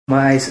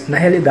Mas, na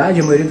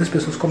realidade, a maioria das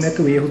pessoas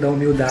comete o erro da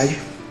humildade,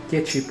 que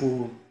é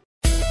tipo...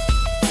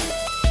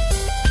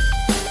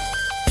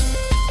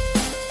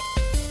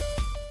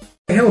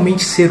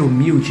 Realmente ser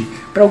humilde,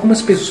 para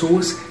algumas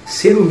pessoas,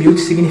 ser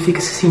humilde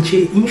significa se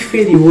sentir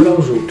inferior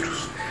aos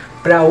outros.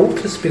 Para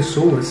outras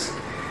pessoas,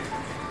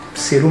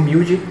 ser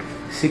humilde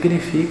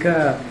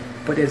significa,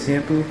 por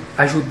exemplo,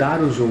 ajudar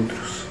os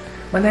outros.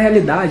 Mas na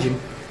realidade,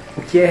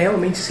 o que é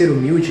realmente ser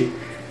humilde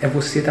é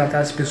você tratar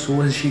as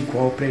pessoas de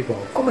igual para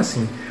igual. Como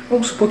assim?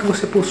 Vamos supor que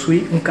você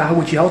possui um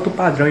cargo de alto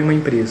padrão em uma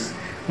empresa.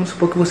 Vamos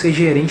supor que você é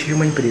gerente de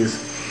uma empresa.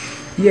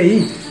 E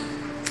aí,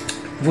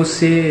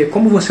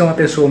 como você é uma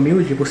pessoa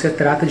humilde, você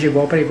trata de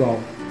igual para igual.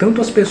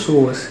 Tanto as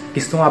pessoas que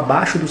estão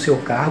abaixo do seu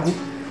cargo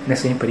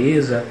nessa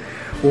empresa,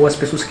 ou as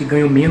pessoas que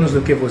ganham menos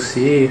do que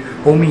você,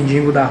 ou o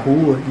mendigo da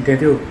rua,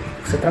 entendeu?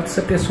 Você trata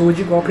essa pessoa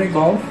de igual para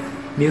igual,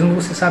 mesmo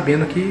você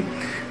sabendo que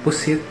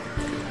você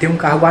tem um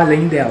cargo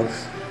além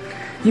delas.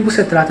 E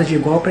você trata de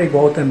igual para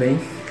igual também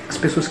as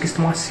pessoas que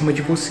estão acima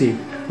de você,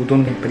 o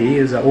dono da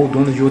empresa ou o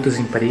dono de outras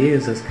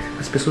empresas,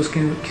 as pessoas que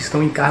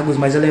estão em cargos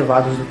mais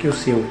elevados do que o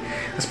seu,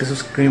 as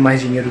pessoas que ganham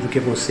mais dinheiro do que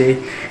você,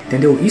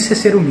 entendeu? Isso é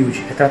ser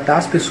humilde, é tratar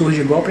as pessoas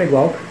de igual para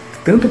igual,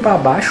 tanto para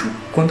baixo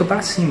quanto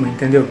para cima,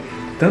 entendeu?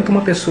 Tanto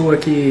uma pessoa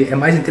que é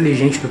mais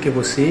inteligente do que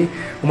você,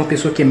 uma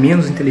pessoa que é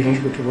menos inteligente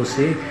do que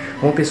você,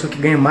 uma pessoa que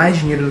ganha mais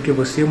dinheiro do que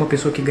você, uma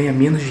pessoa que ganha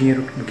menos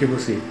dinheiro do que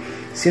você.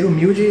 Ser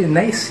humilde,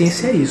 na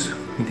essência, é isso,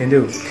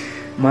 entendeu?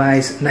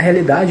 Mas, na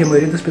realidade, a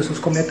maioria das pessoas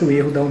comete o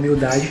erro da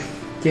humildade,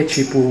 que é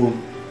tipo,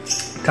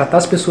 tratar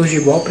as pessoas de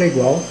igual para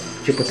igual,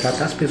 tipo,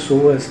 tratar as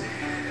pessoas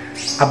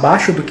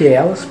abaixo do que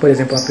elas. Por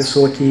exemplo, uma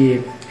pessoa que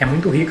é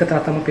muito rica,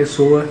 tratar uma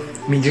pessoa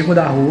mendigo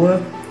da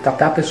rua,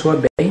 tratar a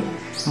pessoa bem,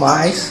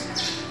 mas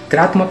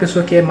trata uma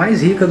pessoa que é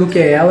mais rica do que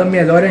ela,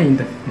 melhor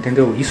ainda,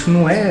 entendeu? Isso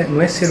não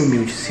é ser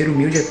humilde. Ser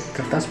humilde é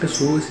tratar as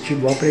pessoas de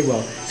igual para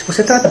igual. Se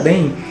você trata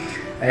bem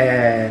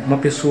uma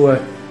pessoa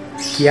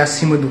que é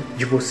acima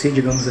de você,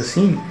 digamos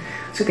assim,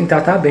 você tem que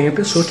tratar bem a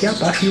pessoa que é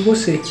abaixo de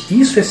você.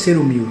 Isso é ser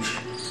humilde,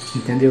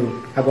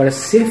 entendeu? Agora,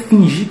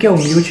 fingir que é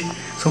humilde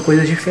são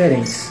coisas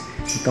diferentes.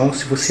 Então,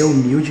 se você é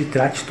humilde,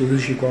 trate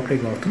todos de igual para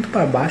igual, tanto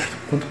para baixo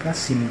quanto para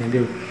cima,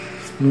 entendeu?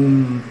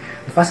 Não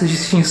faça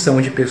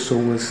distinção de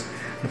pessoas,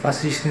 não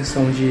faça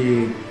distinção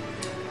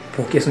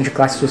por questão de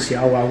classe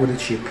social ou algo do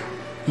tipo.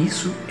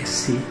 Isso é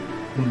ser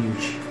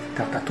humilde,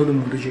 tratar todo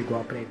mundo de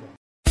igual para igual.